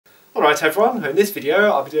Alright everyone, in this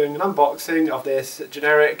video I'll be doing an unboxing of this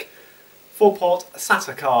generic 4-port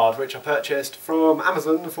Sata card which I purchased from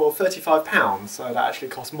Amazon for £35, so that actually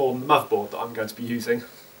costs more than the motherboard that I'm going to be using.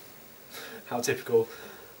 How typical.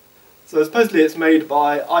 So supposedly it's made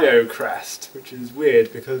by Iocrest, which is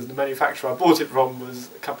weird because the manufacturer I bought it from was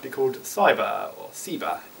a company called Syba, or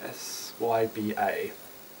Syba, S-Y-B-A.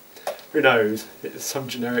 Who knows, it's some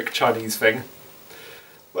generic Chinese thing.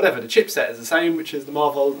 Whatever, the chipset is the same, which is the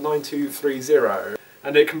Marvell 9230,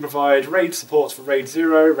 and it can provide RAID support for RAID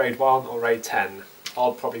 0, RAID 1 or RAID 10.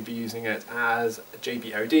 I'll probably be using it as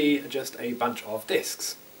JBOD, just a bunch of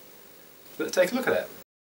disks. So let's take a look at it.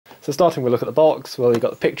 So starting with a look at the box, well, you've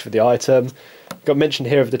got the picture of the item. You've got mention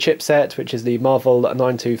here of the chipset, which is the Marvell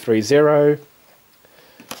 9230.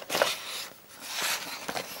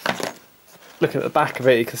 Looking at the back of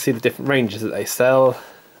it, you can see the different ranges that they sell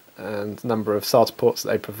and number of SATA ports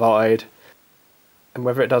that they provide, and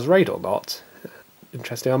whether it does RAID or not.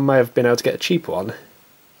 Interesting, I may have been able to get a cheaper one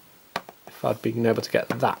if I'd been able to get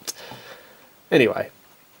that. Anyway,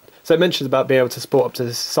 so it mentions about being able to support up to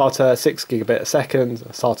SATA 6 gigabit a second,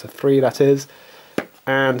 or SATA 3 that is,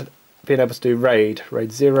 and being able to do RAID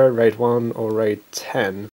 0, RAID 1 or RAID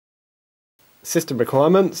 10. System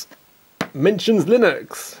requirements, mentions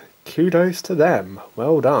Linux. Kudos to them,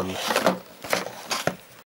 well done.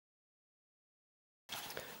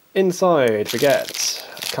 Inside we get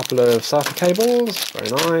a couple of SATA cables, very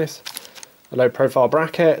nice, a low profile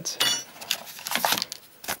bracket,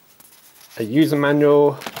 a user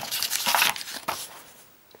manual,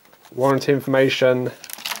 warranty information,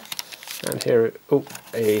 and here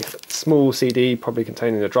a small CD probably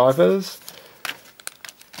containing the drivers,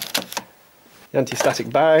 the anti-static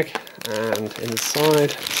bag, and inside,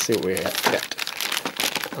 let's see what we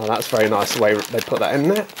get. Oh, that's very nice the way they put that in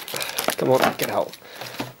there. Come on, get out.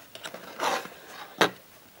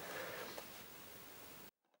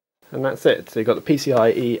 And that's it. So you've got the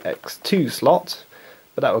PCI-e X2 slot,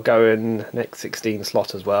 but that will go in the X16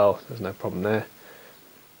 slot as well. There's no problem there.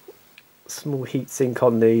 Small heatsink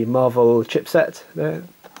on the Marvell chipset there,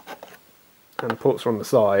 and the ports are on the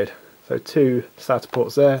side. So 2 SATA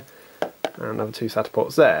ports there, and another 2 SATA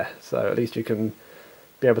ports there. So at least you can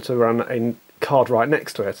be able to run a card right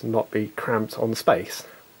next to it and not be cramped on space.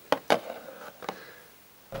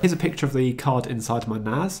 Here's a picture of the card inside my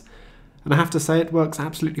NAS. And I have to say it works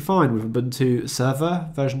absolutely fine with Ubuntu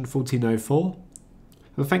Server version 14.04.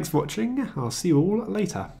 Well, thanks for watching, I'll see you all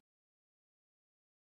later.